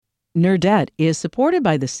Nerdette is supported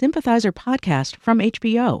by the Sympathizer podcast from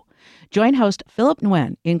HBO. Join host Philip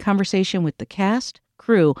Nguyen in conversation with the cast,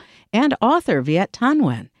 crew, and author Viet Thanh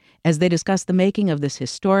Nguyen as they discuss the making of this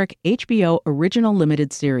historic HBO original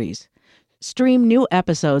limited series. Stream new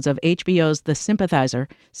episodes of HBO's The Sympathizer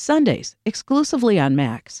Sundays exclusively on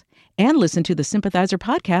Max, and listen to the Sympathizer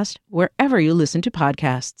podcast wherever you listen to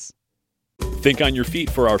podcasts. Think on your feet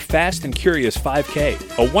for our Fast and Curious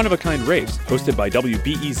 5K, a one-of-a-kind race hosted by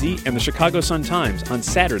WBEZ and the Chicago Sun-Times on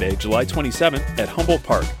Saturday, July 27th at Humboldt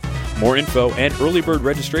Park. More info and early bird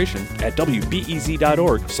registration at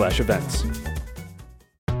wbez.org/events.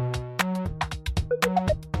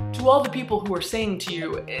 To all the people who are saying to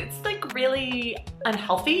you, it's like really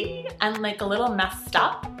unhealthy and like a little messed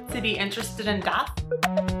up to be interested in death,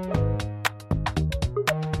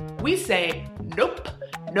 we say, nope,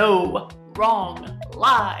 no, wrong,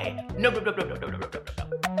 lie, no.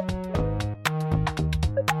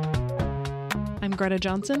 I'm Greta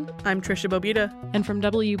Johnson. I'm Trisha Bobita. And from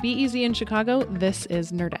WBEZ in Chicago, this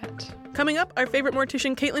is Nerdette. Coming up, our favorite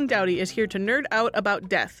mortician, Caitlin Doughty, is here to nerd out about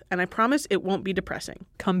death, and I promise it won't be depressing.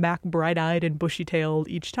 Come back bright-eyed and bushy-tailed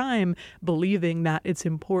each time, believing that it's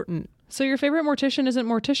important. So your favorite mortician isn't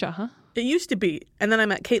Morticia, huh? It used to be, and then I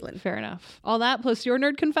met Caitlin. Fair enough. All that plus your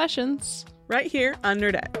nerd confessions. Right here on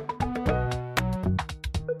Nerdette.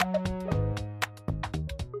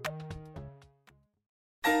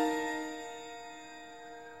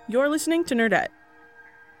 You're listening to Nerdette.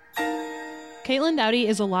 Caitlin Doughty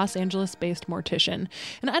is a Los Angeles-based mortician.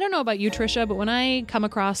 And I don't know about you, Trisha, but when I come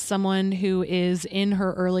across someone who is in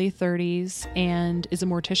her early 30s and is a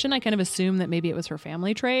mortician, I kind of assume that maybe it was her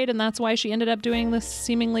family trade, and that's why she ended up doing this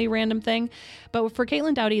seemingly random thing. But for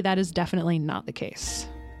Caitlin Doughty, that is definitely not the case.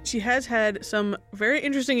 She has had some very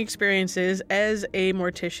interesting experiences as a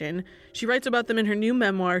mortician. She writes about them in her new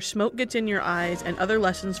memoir, Smoke Gets in Your Eyes, and Other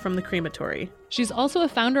Lessons from the Crematory. She's also a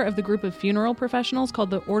founder of the group of funeral professionals called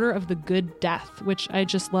the Order of the Good Death, which I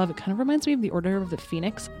just love. It kind of reminds me of the Order of the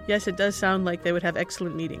Phoenix. Yes, it does sound like they would have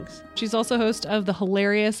excellent meetings. She's also host of the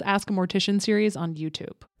hilarious Ask a Mortician series on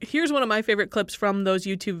YouTube. Here's one of my favorite clips from those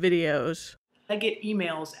YouTube videos. I get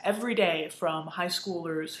emails every day from high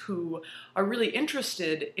schoolers who are really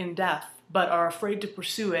interested in death, but are afraid to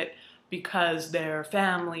pursue it because their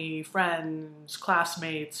family, friends,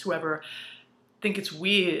 classmates, whoever, think it's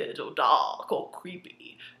weird or dark or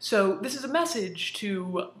creepy. So this is a message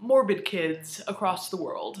to morbid kids across the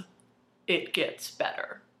world. It gets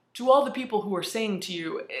better. To all the people who are saying to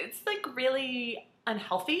you, it's like really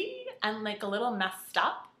unhealthy and like a little messed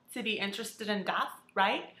up to be interested in death,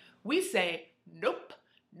 right? We say, nope,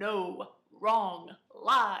 no, wrong,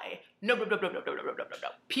 lie, no.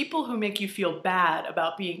 People who make you feel bad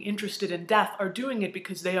about being interested in death are doing it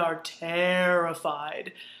because they are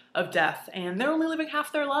terrified of death, and they're only living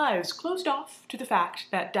half their lives, closed off to the fact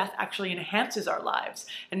that death actually enhances our lives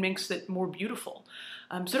and makes it more beautiful.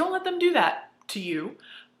 So don't let them do that to you.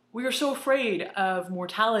 We are so afraid of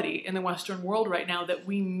mortality in the Western world right now that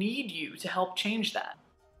we need you to help change that.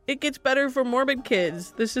 It gets better for morbid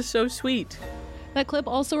kids. This is so sweet. That clip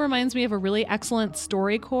also reminds me of a really excellent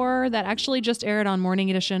StoryCorps that actually just aired on Morning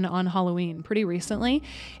Edition on Halloween pretty recently.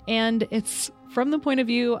 And it's from the point of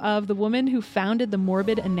view of the woman who founded the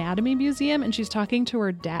Morbid Anatomy Museum, and she's talking to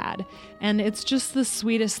her dad. And it's just the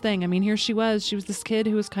sweetest thing. I mean, here she was this kid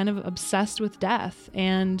who was kind of obsessed with death,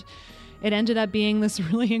 and it ended up being this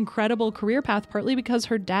really incredible career path, partly because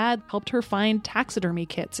her dad helped her find taxidermy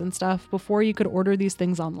kits and stuff before you could order these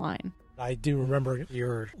things online. I do remember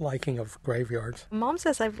your liking of graveyards. Mom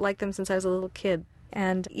says I've liked them since I was a little kid.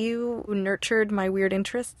 And you nurtured my weird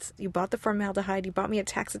interests. You bought the formaldehyde. You bought me a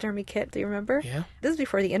taxidermy kit. Do you remember? Yeah. This is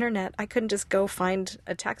before the internet. I couldn't just go find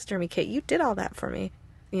a taxidermy kit. You did all that for me.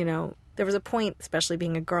 You know, there was a point, especially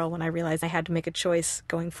being a girl, when I realized I had to make a choice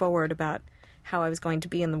going forward about how I was going to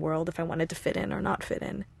be in the world, if I wanted to fit in or not fit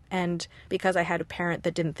in. And because I had a parent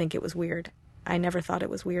that didn't think it was weird, I never thought it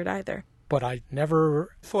was weird either. But I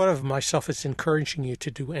never thought of myself as encouraging you to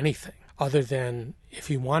do anything other than if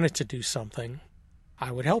you wanted to do something,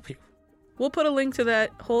 I would help you. We'll put a link to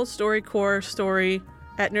that whole StoryCorps story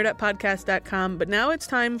at nerdettepodcast.com. But now it's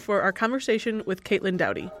time for our conversation with Caitlin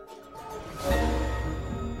Doughty.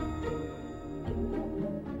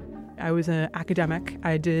 I was an academic.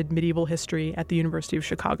 I did medieval history at the University of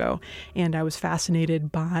Chicago, and I was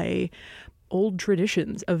fascinated by old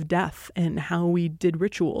traditions of death and how we did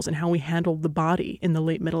rituals and how we handled the body in the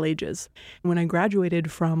late Middle Ages. When I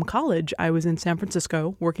graduated from college, I was in San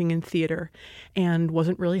Francisco working in theater and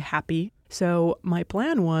wasn't really happy. So my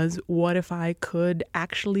plan was, what if I could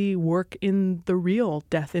actually work in the real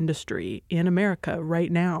death industry in America right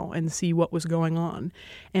now and see what was going on?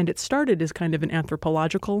 And it started as kind of an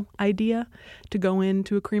anthropological idea to go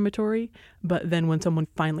into a crematory. But then when someone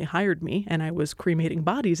finally hired me and I was cremating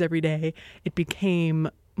bodies every day, it became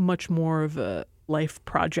much more of a life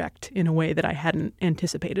project in a way that I hadn't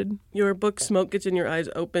anticipated. Your book, Smoke Gets in Your Eyes,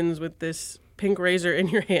 opens with this pink razor in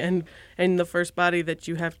your hand and the first body that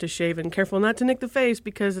you have to shave, and careful not to nick the face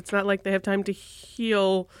because it's not like they have time to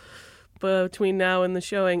heal between now and the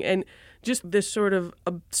showing. And just this sort of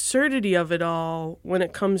absurdity of it all when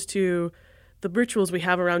it comes to the rituals we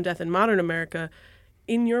have around death in modern America,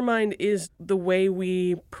 in your mind, is the way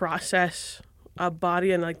we process a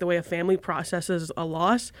body and like the way a family processes a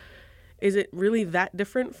loss, is it really that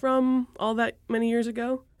different from all that many years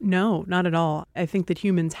ago? No, not at all. I think that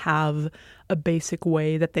humans have a basic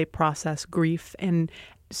way that they process grief, and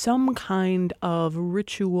some kind of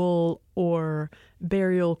ritual or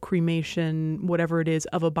burial, cremation, whatever it is,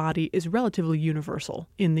 of a body is relatively universal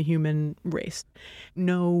in the human race.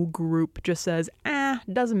 No group just says,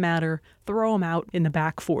 doesn't matter, throw them out in the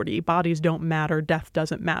back 40. Bodies don't matter, death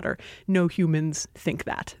doesn't matter. No humans think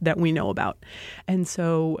that we know about. And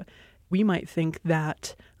so we might think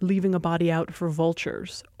that leaving a body out for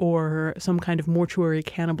vultures or some kind of mortuary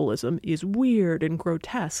cannibalism is weird and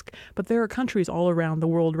grotesque, but there are countries all around the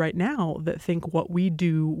world right now that think what we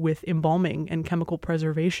do with embalming and chemical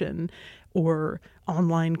preservation or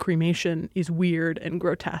online cremation is weird and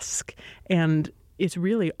grotesque. And it's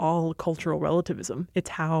really all cultural relativism.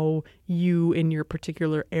 It's how you in your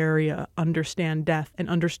particular area understand death and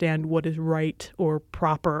understand what is right or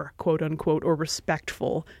proper, quote unquote, or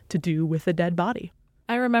respectful to do with a dead body.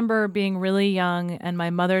 I remember being really young and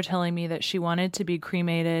my mother telling me that she wanted to be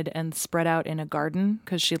cremated and spread out in a garden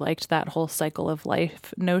because she liked that whole cycle of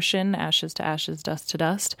life notion, ashes to ashes, dust to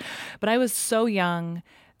dust. But I was so young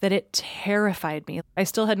that it terrified me. I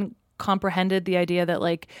still hadn't comprehended the idea that,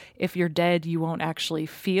 like, if you're dead, you won't actually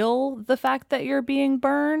feel the fact that you're being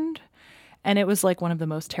burned. And it was like one of the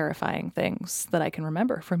most terrifying things that I can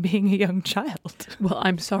remember from being a young child. Well,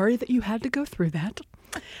 I'm sorry that you had to go through that.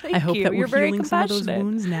 Thank I hope you. that You're we're very healing some of those compassionate.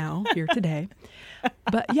 wounds now, here today.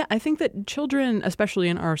 But yeah, I think that children, especially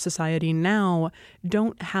in our society now,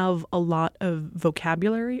 don't have a lot of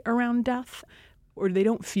vocabulary around death, or they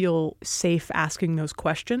don't feel safe asking those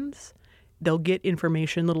questions. They'll get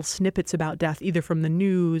information, little snippets about death, either from the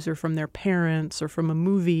news or from their parents or from a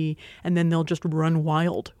movie, and then they'll just run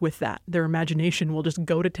wild with that. Their imagination will just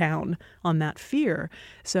go to town on that fear.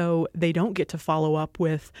 So they don't get to follow up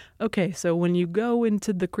with, okay, so when you go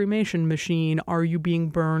into the cremation machine, are you being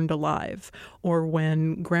burned alive? Or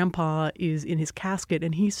when grandpa is in his casket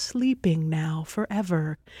and he's sleeping now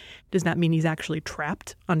forever, does that mean he's actually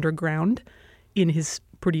trapped underground in his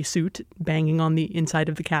pretty suit, banging on the inside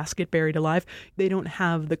of the casket, buried alive? They don't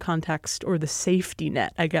have the context or the safety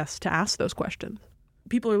net, I guess, to ask those questions.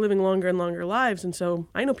 People are living longer and longer lives, and so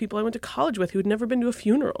I know people I went to college with who had never been to a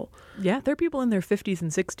funeral. Yeah, there are people in their 50s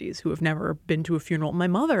and 60s who have never been to a funeral. My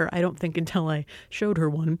mother, I don't think until I showed her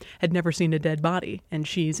one, had never seen a dead body, and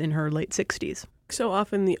she's in her late 60s. So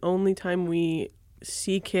often the only time we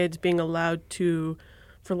see kids being allowed to,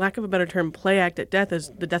 for lack of a better term, play act at death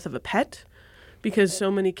is the death of a pet. Because so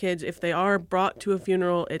many kids, if they are brought to a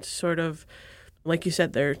funeral, it's sort of, like you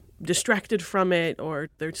said, they're distracted from it or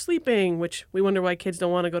they're sleeping, which we wonder why kids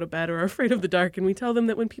don't want to go to bed or are afraid of the dark. And we tell them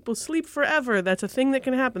that when people sleep forever, that's a thing that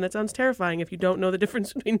can happen. That sounds terrifying if you don't know the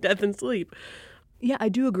difference between death and sleep. Yeah, I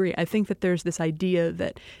do agree. I think that there's this idea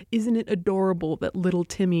that, isn't it adorable that little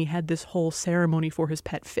Timmy had this whole ceremony for his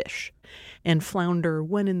pet fish? And Flounder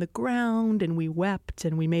went in the ground and we wept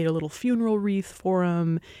and we made a little funeral wreath for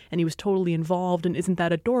him and he was totally involved, and isn't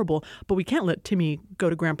that adorable? But we can't let Timmy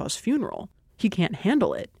go to Grandpa's funeral. He can't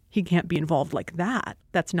handle it. He can't be involved like that.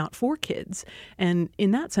 That's not for kids. And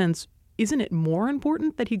in that sense, isn't it more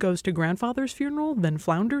important that he goes to Grandfather's funeral than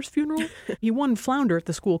Flounder's funeral? He won Flounder at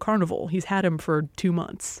the school carnival. He's had him for 2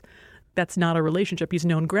 months. That's not a relationship. He's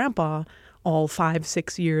known Grandpa all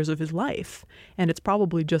 5-6 years of his life. And it's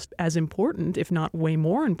probably just as important, if not way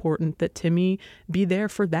more important, that Timmy be there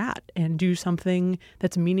for that and do something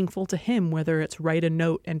that's meaningful to him, whether it's write a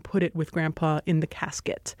note and put it with Grandpa in the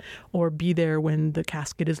casket, or be there when the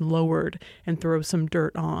casket is lowered and throw some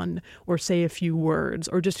dirt on, or say a few words,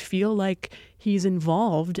 or just feel like he's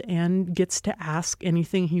involved and gets to ask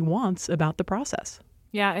anything he wants about the process.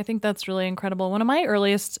 Yeah, I think that's really incredible. One of my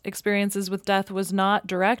earliest experiences with death was not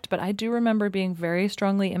direct, but I do remember being very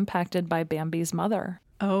strongly impacted by Bambi's mother.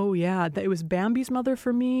 Oh, yeah. It was Bambi's mother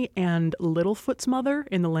for me and Littlefoot's mother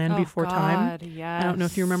in The Land Before Time. Yes. I don't know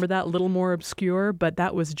if you remember that, a little more obscure, but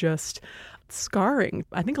that was just scarring.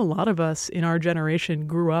 I think a lot of us in our generation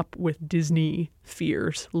grew up with Disney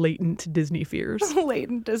fears, latent Disney fears.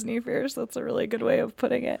 Latent Disney fears. That's a really good way of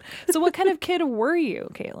putting it. So what kind of kid were you,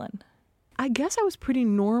 Caitlin? I guess I was pretty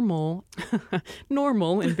normal,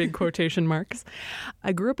 normal in big quotation marks.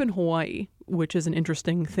 I grew up in Hawaii, which is an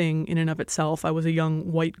interesting thing in and of itself. I was a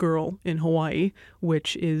young white girl in Hawaii,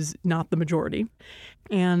 which is not the majority.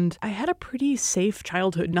 And I had a pretty safe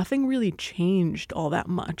childhood. Nothing really changed all that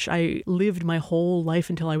much. I lived my whole life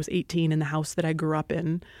until I was 18 in the house that I grew up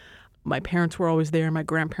in. My parents were always there. My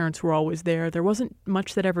grandparents were always there. There wasn't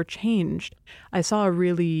much that ever changed. I saw a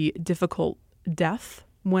really difficult death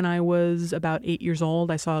when I was about 8 years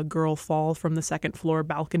old. I saw a girl fall from the second floor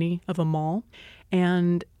balcony of a mall.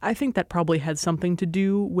 And I think that probably had something to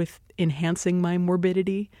do with enhancing my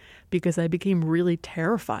morbidity, because I became really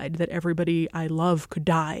terrified that everybody I love could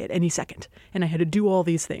die at any second. And I had to do all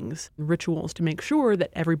these things, rituals, to make sure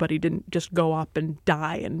that everybody didn't just go up and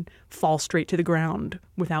die and fall straight to the ground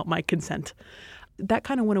without my consent. That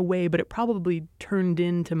kind of went away, but it probably turned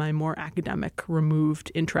into my more academic,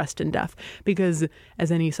 removed interest in death. Because,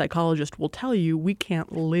 as any psychologist will tell you, we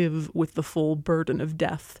can't live with the full burden of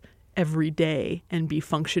death every day and be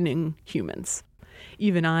functioning humans.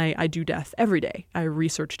 Even I do death every day. I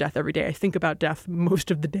research death every day. I think about death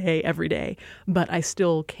most of the day, every day. But I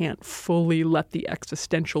still can't fully let the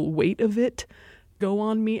existential weight of it go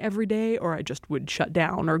on me every day, or I just would shut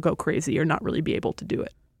down or go crazy or not really be able to do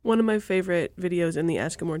it. One of my favorite videos in the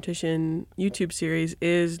Ask a Mortician YouTube series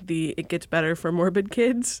is the It Gets Better for Morbid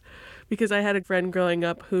Kids, because I had a friend growing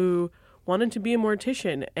up who wanted to be a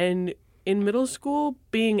mortician, and in middle school,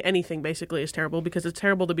 being anything basically is terrible, because it's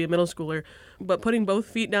terrible to be a middle schooler. But putting both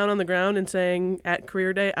feet down on the ground and saying at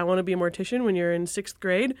career day, I want to be a mortician when you're in 6th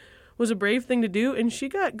grade was a brave thing to do, and she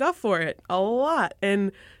got guff for it a lot.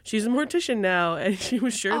 And she's a mortician now, and she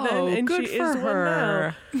was sure then, and good she for is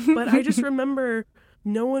her. one now. But I just remember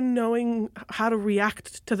no one knowing how to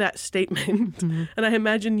react to that statement. Mm-hmm. And I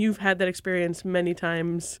imagine you've had that experience many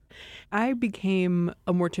times. I became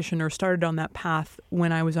a mortician, or started on that path,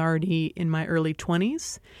 when I was already in my early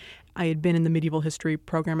 20s. I had been in the medieval history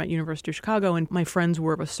program at University of Chicago, and my friends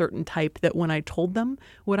were of a certain type that when I told them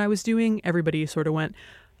what I was doing, everybody sort of went,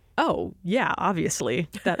 oh, yeah, obviously.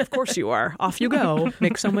 That, of course you are. Off you go.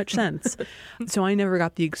 Makes so much sense. So I never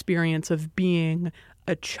got the experience of being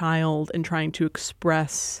a child and trying to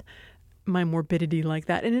express my morbidity like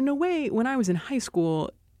that. And in a way, when I was in high school,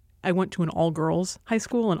 I went to an all-girls high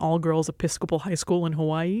school, an all-girls Episcopal high school in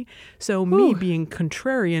Hawaii. So me being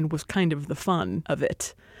contrarian was kind of the fun of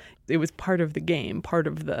it. It was part of the game, part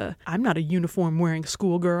of the, I'm not a uniform-wearing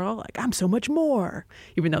schoolgirl, like, I'm so much more,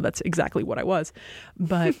 even though that's exactly what I was.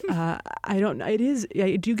 But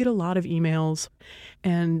I do get a lot of emails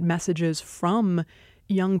and messages from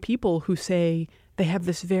young people who say they have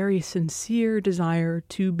this very sincere desire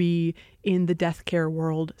to be in the death care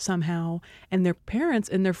world somehow, and their parents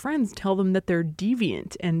and their friends tell them that they're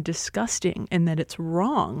deviant and disgusting and that it's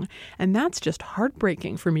wrong. And that's just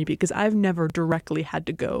heartbreaking for me, because I've never directly had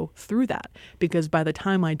to go through that. Because by the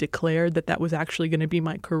time I declared that that was actually going to be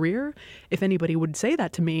my career, if anybody would say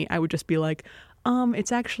that to me, I would just be like,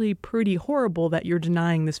 it's actually pretty horrible that you're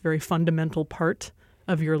denying this very fundamental part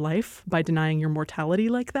of your life by denying your mortality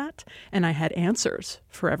like that. And I had answers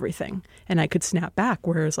for everything, and I could snap back,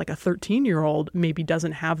 whereas like a 13-year-old maybe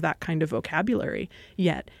doesn't have that kind of vocabulary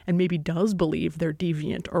yet, and maybe does believe they're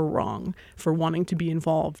deviant or wrong for wanting to be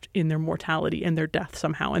involved in their mortality and their death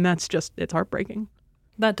somehow. And that's just, it's heartbreaking.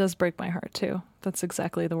 That does break my heart too. That's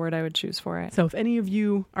exactly the word I would choose for it. So if any of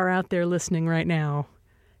you are out there listening right now,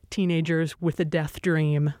 teenagers with a death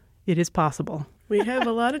dream, it is possible. We have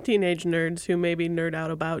a lot of teenage nerds who maybe nerd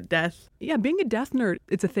out about death. Yeah, being a death nerd,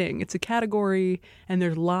 it's a thing. It's a category, and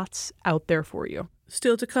there's lots out there for you.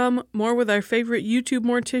 Still to come, more with our favorite YouTube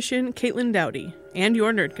mortician, Caitlin Doughty, and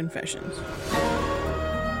your nerd confessions.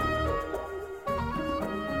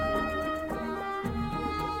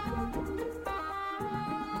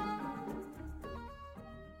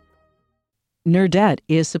 Nerdette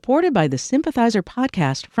is supported by the Sympathizer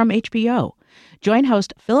podcast from HBO. Join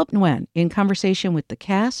host Philip Nguyen in conversation with the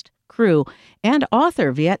cast, crew, and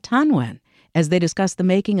author Viet Thanh Nguyen as they discuss the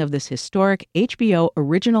making of this historic HBO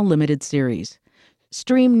original limited series.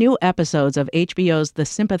 Stream new episodes of HBO's The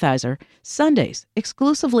Sympathizer Sundays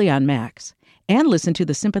exclusively on Max, and listen to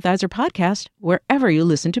the Sympathizer podcast wherever you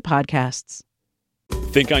listen to podcasts.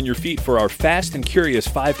 Think on your feet for our Fast and Curious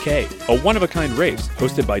 5K, a one-of-a-kind race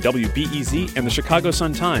hosted by WBEZ and the Chicago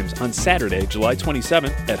Sun-Times on Saturday, July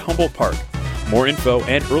 27th at Humboldt Park. More info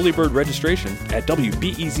and early bird registration at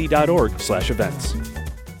wbez.org/events.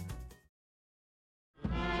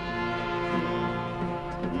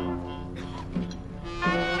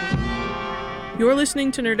 You're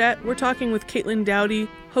listening to Nerdette. We're talking with Caitlin Dowdy,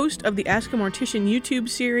 host of the Ask a Mortician YouTube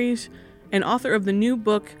series and author of the new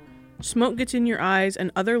book, Smoke Gets in Your Eyes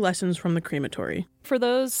and Other Lessons from the Crematory. For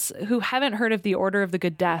those who haven't heard of the Order of the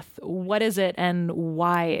Good Death, what is it and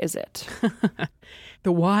why is it?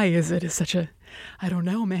 The why is it is such a, I don't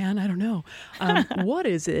know, man. I don't know. What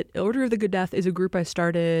is it? Order of the Good Death is a group I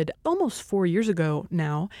started almost 4 years ago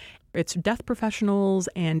now. It's death professionals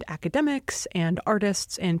and academics and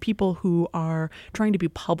artists and people who are trying to be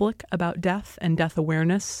public about death and death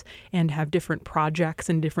awareness and have different projects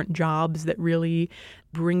and different jobs that really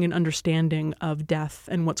bring an understanding of death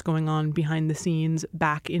and what's going on behind the scenes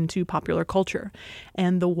back into popular culture.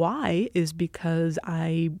 And the why is because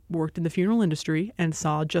I worked in the funeral industry and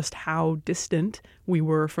saw just how distant we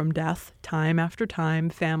were from death time after time,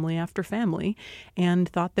 family after family, and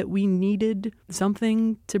thought that we needed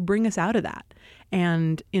something to bring us out of that.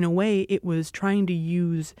 And in a way, it was trying to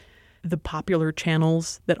use the popular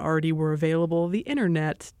channels that already were available, the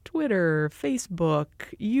internet, Twitter, Facebook,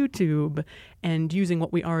 YouTube, and using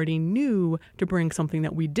what we already knew to bring something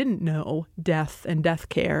that we didn't know, death and death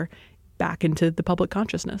care, back into the public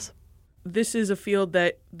consciousness. This is a field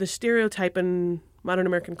that the stereotype in modern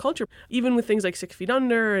American culture, even with things like 6 Feet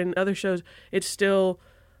Under and other shows, it's still,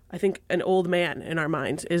 I think, an old man in our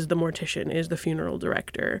minds is the mortician, is the funeral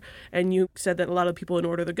director. And you said that a lot of people in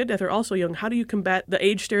Order of the Good Death are also young. How do you combat the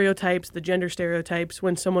age stereotypes, the gender stereotypes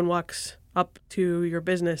when someone walks up to your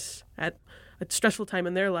business at a stressful time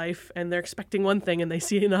in their life and they're expecting one thing and they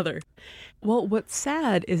see another? Well, what's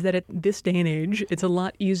sad is that at this day and age, it's a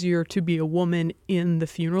lot easier to be a woman in the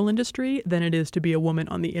funeral industry than it is to be a woman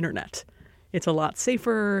on the internet. It's a lot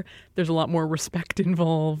safer. There's a lot more respect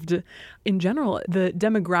involved. In general, the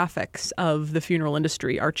demographics of the funeral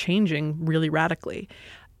industry are changing really radically,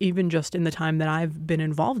 even just in the time that I've been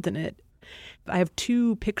involved in it. I have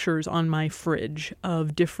 2 pictures on my fridge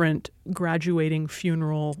of different graduating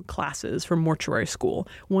funeral classes from mortuary school.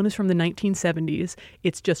 One is from the 1970s.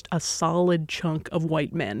 It's just a solid chunk of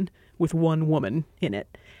white men with one woman in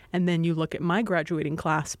it. And then you look at my graduating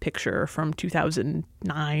class picture from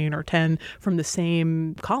 2009 or 10 from the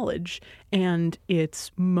same college, and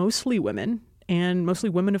it's mostly women and mostly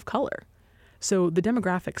women of color. So the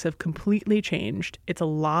demographics have completely changed. It's a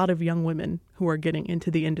lot of young women who are getting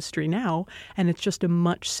into the industry now, and it's just a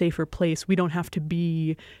much safer place. We don't have to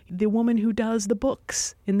be the woman who does the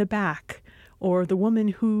books in the back or the woman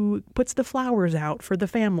who puts the flowers out for the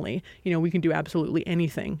family. You know, we can do absolutely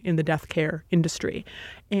anything in the death care industry.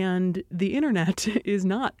 And the internet is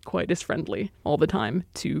not quite as friendly all the time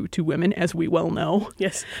to women, as we well know.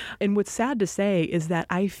 Yes. And what's sad to say is that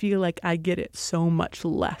I feel like I get it so much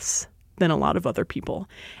less than a lot of other people.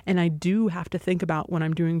 And I do have to think about when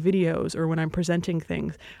I'm doing videos or when I'm presenting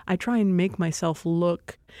things, I try and make myself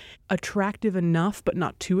look attractive enough, but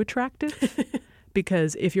not too attractive.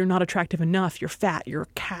 Because if you're not attractive enough, you're fat, you're a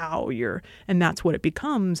cow, and that's what it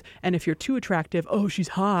becomes. And if you're too attractive, oh, she's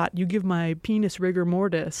hot, you give my penis rigor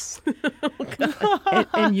mortis.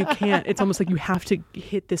 and you can't. It's almost like you have to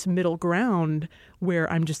hit this middle ground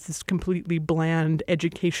where I'm just this completely bland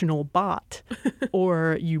educational bot,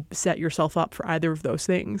 or you set yourself up for either of those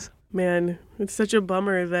things. Man, it's such a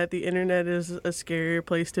bummer that the internet is a scarier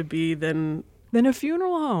place to be than a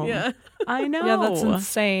funeral home. Yeah. I know. Yeah, that's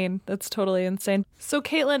insane. That's totally insane. So,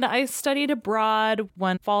 Caitlin, I studied abroad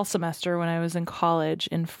one fall semester when I was in college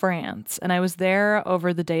in France, and I was there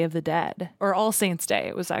over the Day of the Dead, or All Saints' Day.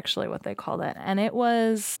 It was actually what they called it. And it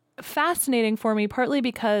was fascinating for me, partly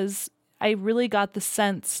because I really got the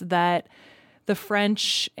sense that the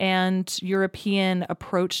French and European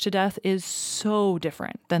approach to death is so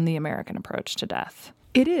different than the American approach to death.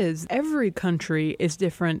 It is. Every country is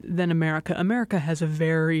different than America. America has a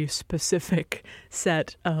very specific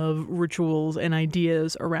set of rituals and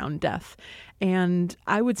ideas around death. And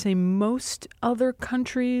I would say most other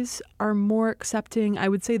countries are more accepting. I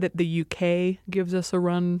would say that the UK gives us a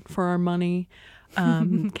run for our money.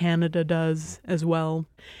 Canada does as well.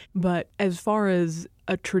 But as far as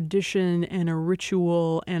a tradition and a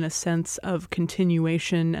ritual and a sense of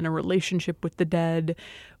continuation and a relationship with the dead,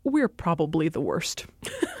 we're probably the worst.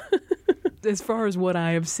 As far as what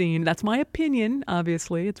I have seen, that's my opinion,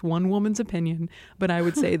 obviously. It's one woman's opinion. But I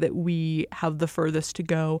would say that we have the furthest to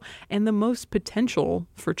go and the most potential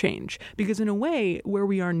for change. Because in a way, where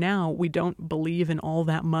we are now, we don't believe in all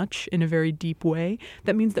that much in a very deep way.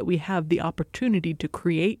 That means that we have the opportunity to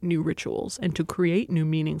create new rituals and to create new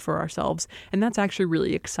meaning for ourselves. And that's actually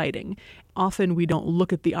really exciting. Often we don't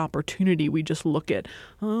look at the opportunity. We just look at,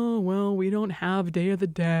 oh, well, we don't have Day of the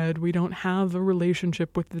Dead. We don't have a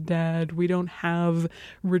relationship with the dead. We don't have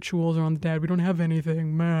rituals around the dead. We don't have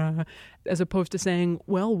anything. Meh. As opposed to saying,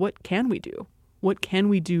 well, what can we do? What can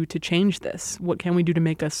we do to change this? What can we do to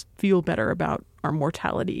make us feel better about our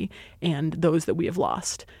mortality and those that we have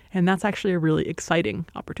lost? And that's actually a really exciting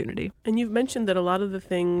opportunity. And you've mentioned that a lot of the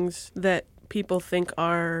things that people think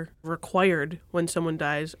are required when someone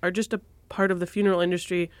dies are just a part of the funeral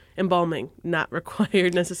industry. Embalming, not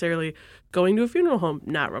required necessarily. Going to a funeral home,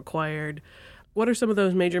 not required. What are some of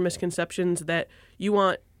those major misconceptions that you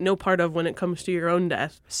want no part of when it comes to your own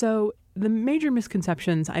death? So the major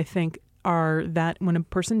misconceptions, I think, are that when a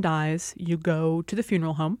person dies, you go to the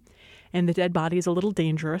funeral home and the dead body is a little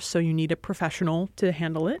dangerous, so you need a professional to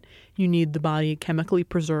handle it. You need the body chemically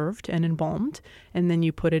preserved and embalmed, and then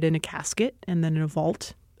you put it in a casket and then in a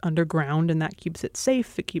vault underground, and that keeps it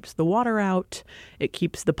safe. It keeps the water out. It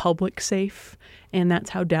keeps the public safe. And that's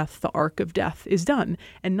how death, the arc of death, is done.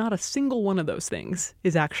 And not a single one of those things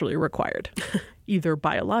is actually required, either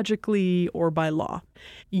biologically or by law.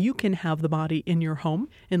 You can have the body in your home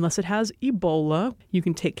unless it has Ebola. You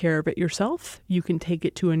can take care of it yourself. You can take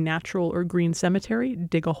it to a natural or green cemetery,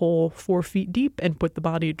 dig a hole 4 feet deep, and put the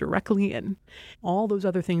body directly in. All those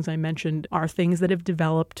other things I mentioned are things that have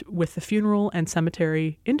developed with the funeral and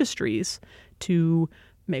cemetery industries to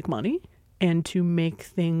make money and to make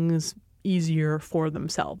things easier for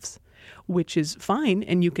themselves, which is fine.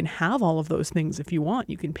 And you can have all of those things if you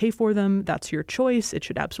want. You can pay for them. That's your choice. It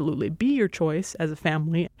should absolutely be your choice as a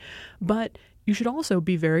family. But you should also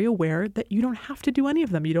be very aware that you don't have to do any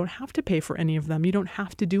of them. You don't have to pay for any of them. You don't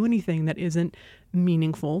have to do anything that isn't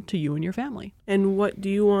meaningful to you and your family. And what do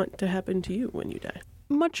you want to happen to you when you die?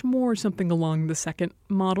 Much more something along the second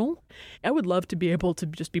model. I would love to be able to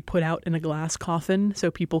just be put out in a glass coffin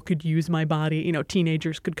so people could use my body. You know,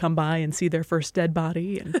 teenagers could come by and see their first dead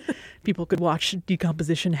body, and people could watch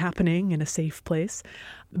decomposition happening in a safe place.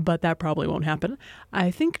 But that probably won't happen.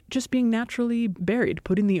 I think just being naturally buried,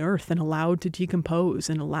 put in the earth and allowed to decompose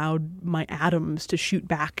and allowed my atoms to shoot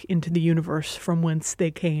back into the universe from whence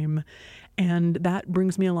they came. And that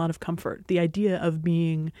brings me a lot of comfort. The idea of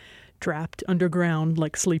being trapped underground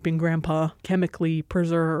like sleeping grandpa, chemically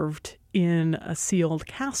preserved in a sealed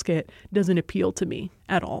casket, doesn't appeal to me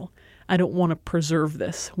at all. I don't want to preserve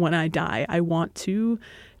this when I die. I want to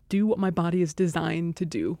do what my body is designed to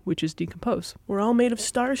do, which is decompose. We're all made of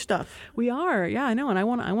star stuff. We are, yeah, I know, and I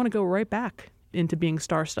want to go right back into being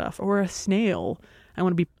star stuff, or a snail. I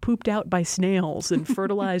want to be pooped out by snails and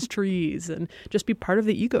fertilize trees and just be part of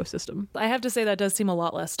the ecosystem. I have to say that does seem a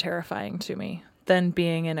lot less terrifying to me than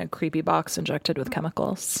being in a creepy box injected with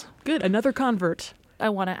chemicals. Good, another convert. I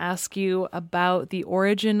want to ask you about the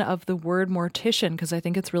origin of the word mortician, because I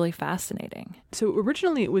think it's really fascinating. So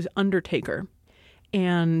originally it was undertaker,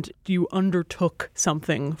 and you undertook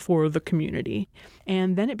something for the community.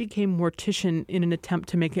 And then it became mortician in an attempt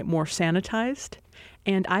to make it more sanitized.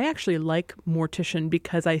 And I actually like mortician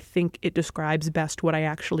because I think it describes best what I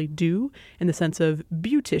actually do in the sense of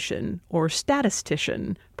beautician or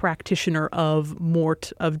statistician, practitioner of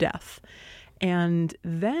mort, of death. And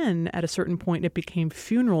then at a certain point, it became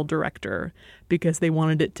funeral director because they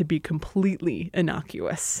wanted it to be completely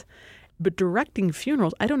innocuous. But directing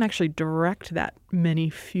funerals, I don't actually direct that many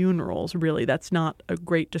funerals, really. That's not a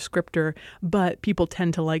great descriptor, but people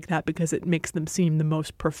tend to like that because it makes them seem the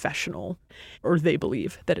most professional, or they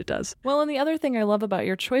believe that it does. Well, and the other thing I love about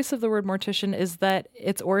your choice of the word mortician is that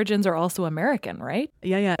its origins are also American, right?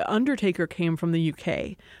 Yeah. Undertaker came from the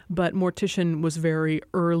UK, but mortician was very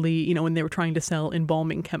early, when they were trying to sell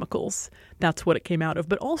embalming chemicals. That's what it came out of.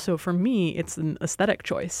 But also for me, it's an aesthetic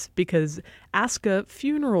choice because ask a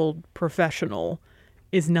funeral professional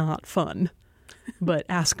is not fun, but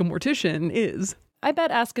ask a mortician is. I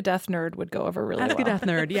bet Ask a Death Nerd would go over really well. Ask a Death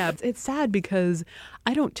Nerd, yeah. It's sad because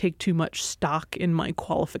I don't take too much stock in my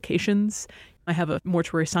qualifications. I have a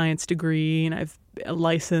mortuary science degree and I have a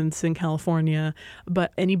license in California,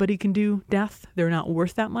 but anybody can do death. They're not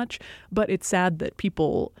worth that much. But it's sad that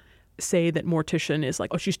people say that mortician is like,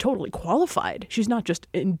 oh, she's totally qualified. She's not just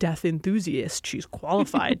a death enthusiast. She's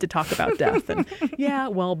qualified to talk about death. And yeah,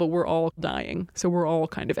 well, but we're all dying. So we're all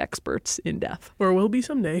kind of experts in death. Or will be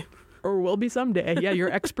someday. Yeah,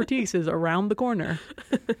 your expertise is around the corner.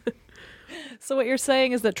 So what you're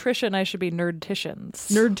saying is that Trisha and I should be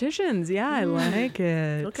nerdticians. Nerdticians, yeah, I like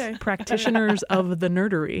it. Okay. Practitioners of the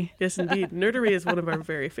nerdery. Yes, indeed. Nerdery is one of our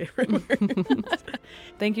very favorite words.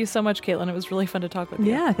 Thank you so much, Caitlin. It was really fun to talk with you.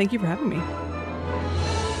 Yeah, thank you for having me.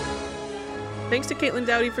 Thanks to Caitlin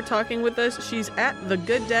Dowdy for talking with us. She's at The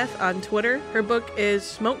Good Death on Twitter. Her book is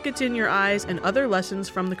Smoke Gets in Your Eyes and Other Lessons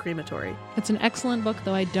from the Crematory. It's an excellent book,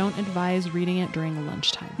 though I don't advise reading it during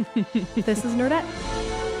lunchtime. This is Nerdette.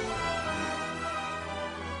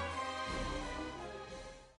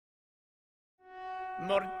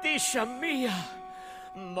 Morticia mia,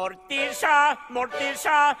 Morticia,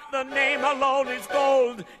 Morticia, the name alone is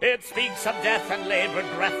gold. It speaks of death and labored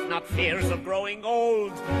breath, not fears of growing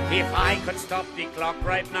old. If I could stop the clock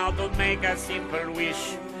right now to make a simple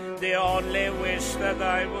wish, the only wish that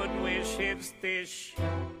I would wish is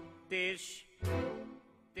this.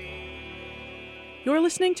 You're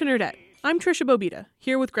listening to Nerdette. I'm Trisha Bobita,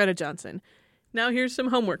 here with Greta Johnson. Now here's some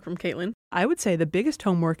homework from Caitlin. I would say the biggest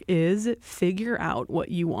homework is figure out what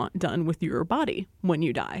you want done with your body when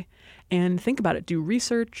you die. And think about it. Do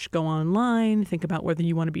research, go online, think about whether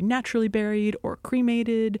you want to be naturally buried or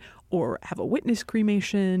cremated or have a witness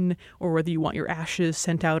cremation, or whether you want your ashes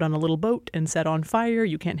sent out on a little boat and set on fire.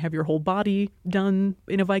 You can't have your whole body done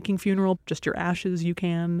in a Viking funeral, just your ashes you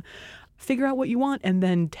can. Figure out what you want and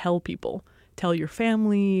then tell people. Tell your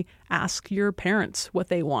family, ask your parents what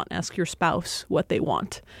they want, ask your spouse what they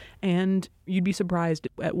want. And you'd be surprised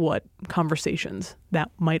at what conversations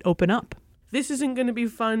that might open up. This isn't going to be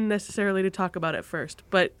fun necessarily to talk about at first,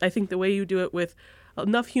 but I think the way you do it with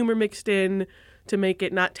enough humor mixed in to make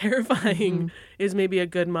it not terrifying is maybe a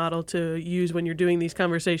good model to use when you're doing these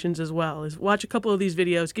conversations as well. Is watch a couple of these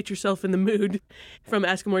videos, get yourself in the mood from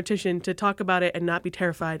Ask a Mortician to talk about it and not be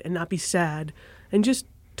terrified and not be sad and just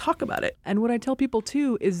talk about it. And what I tell people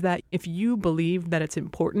too is that if you believe that it's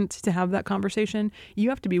important to have that conversation, you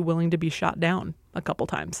have to be willing to be shot down a couple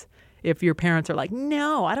times. If your parents are like,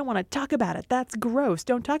 no, I don't want to talk about it. That's gross.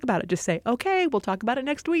 Don't talk about it. Just say, okay, we'll talk about it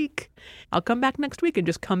next week. I'll come back next week, and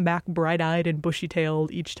just come back bright-eyed and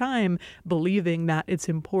bushy-tailed each time, believing that it's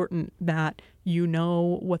important that you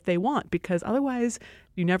know what they want, because otherwise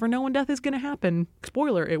you never know when death is going to happen.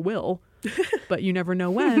 Spoiler, it will. But you never know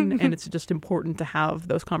when, and it's just important to have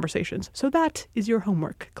those conversations. So that is your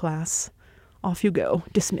homework, class. Off you go.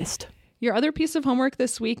 Dismissed. Your other piece of homework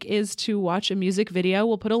this week is to watch a music video.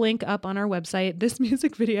 We'll put a link up on our website. This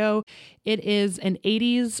music video, it is an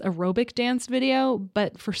 80s aerobic dance video,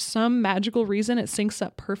 but for some magical reason, it syncs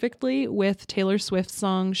up perfectly with Taylor Swift's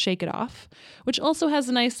song Shake It Off, which also has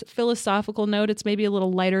a nice philosophical note. It's maybe a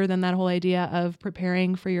little lighter than that whole idea of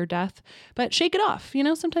preparing for your death, but shake it off. You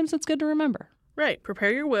know, sometimes it's good to remember. Right.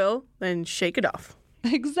 Prepare your will, then shake it off.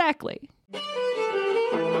 Exactly.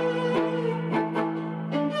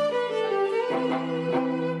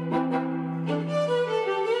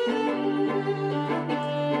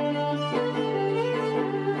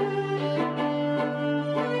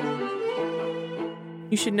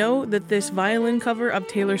 You should know that this violin cover of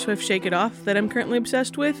Taylor Swift's Shake It Off that I'm currently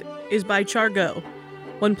obsessed with is by Chargo.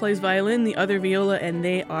 One plays violin, the other viola, and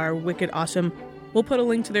they are wicked awesome. We'll put a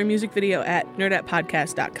link to their music video at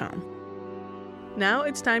nerdettepodcast.com. Now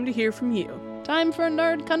it's time to hear from you. Time for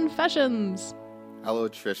Nerd Confessions. Hello,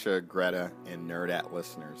 Trisha, Greta, and Nerdette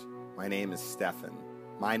listeners. My name is Stefan.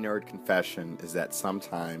 My nerd confession is that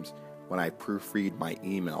sometimes when I proofread my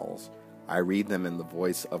emails, I read them in the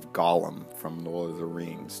voice of Gollum from Lord of the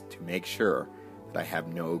Rings to make sure that I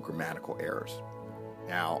have no grammatical errors.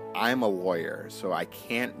 Now, I'm a lawyer, so I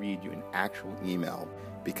can't read you an actual email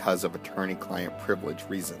because of attorney-client privilege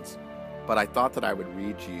reasons. But I thought that I would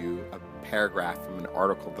read you a paragraph from an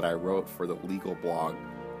article that I wrote for the legal blog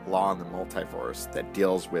Law in the Multiverse that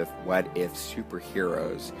deals with what if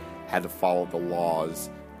superheroes had to follow the laws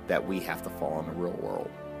that we have to follow in the real world.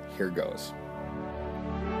 Here goes.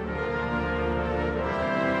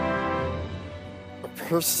 A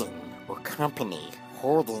person or company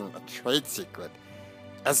holding a trade secret,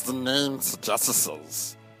 as the name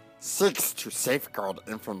suggests, seeks to safeguard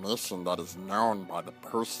information that is known by the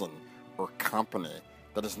person or company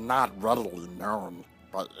that is not readily known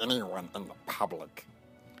by anyone in the public.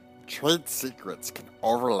 Trade secrets can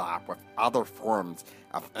overlap with other forms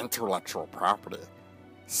of intellectual property,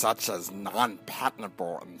 such as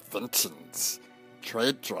non-patentable inventions,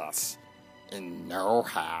 trade dress, and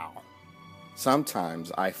know-how.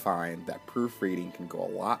 Sometimes I find that proofreading can go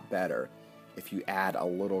a lot better if you add a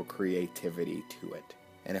little creativity to it.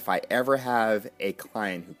 And if I ever have a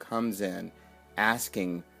client who comes in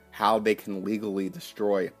asking how they can legally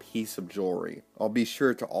destroy a piece of jewelry, I'll be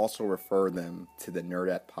sure to also refer them to the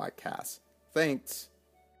Nerdette podcast. Thanks.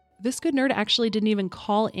 This Good Nerd actually didn't even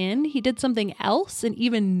call in. He did something else and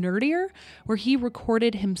even nerdier, where he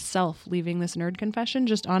recorded himself leaving this nerd confession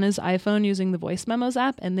just on his iPhone using the Voice Memos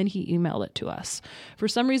app, and then he emailed it to us. For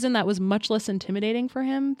some reason, that was much less intimidating for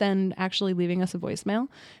him than actually leaving us a voicemail.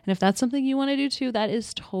 And if that's something you want to do too, that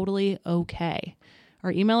is totally okay.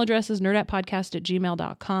 Our email address is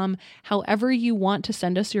nerdatpodcast@gmail.com. However you want to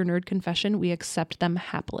send us your nerd confession, we accept them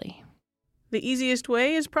happily. The easiest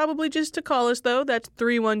way is probably just to call us, though. That's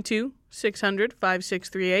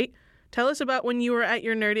 312-600-5638. Tell us about when you were at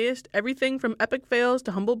your nerdiest. Everything from epic fails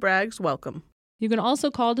to humble brags, welcome. You can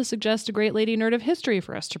also call to suggest a great lady nerd of history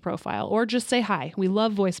for us to profile, or just say hi. We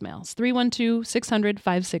love voicemails.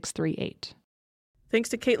 312-600-5638. Thanks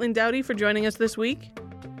to Caitlin Dowdy for joining us this week.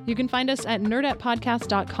 You can find us at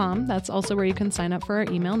nerdatpodcast.com. That's also where you can sign up for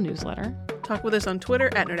our email newsletter. Talk with us on Twitter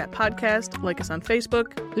at nerdatpodcast. Like us on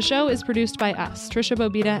Facebook. The show is produced by us, Trisha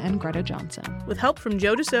Bobita and Greta Johnson, with help from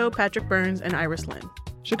Joe Dassault, Patrick Burns, and Iris Lynn.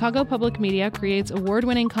 Chicago Public Media creates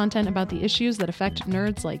award-winning content about the issues that affect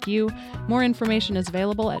nerds like you. More information is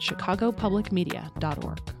available at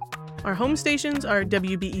chicagopublicmedia.org. Our home stations are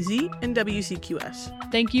WBEZ and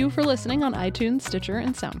WCQS. Thank you for listening on iTunes, Stitcher,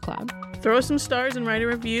 and SoundCloud. Throw us some stars and write a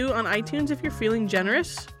review on iTunes if you're feeling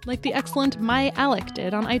generous. Like the excellent My Alec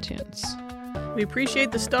did on iTunes. We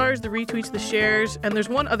appreciate the stars, the retweets, the shares, and there's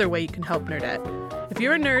one other way you can help Nerdette. If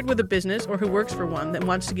you're a nerd with a business or who works for one that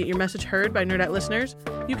wants to get your message heard by Nerdette listeners,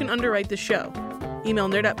 you can underwrite the show. Email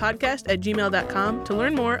nerdatpodcast@gmail.com to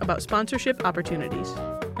learn more about sponsorship opportunities.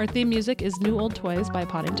 Our theme music is New Old Toys by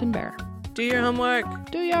Poddington Bear. Do your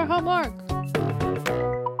homework. Do your homework.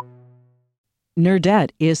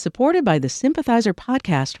 Nerdette is supported by the Sympathizer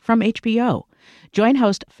podcast from HBO. Join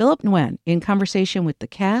host Philip Nguyen in conversation with the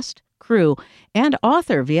cast, crew, and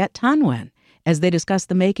author Viet Thanh Nguyen as they discuss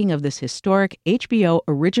the making of this historic HBO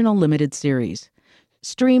original limited series.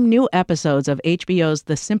 Stream new episodes of HBO's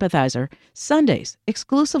The Sympathizer Sundays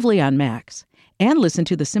exclusively on Max, and listen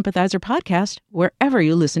to the Sympathizer podcast wherever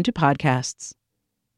you listen to podcasts.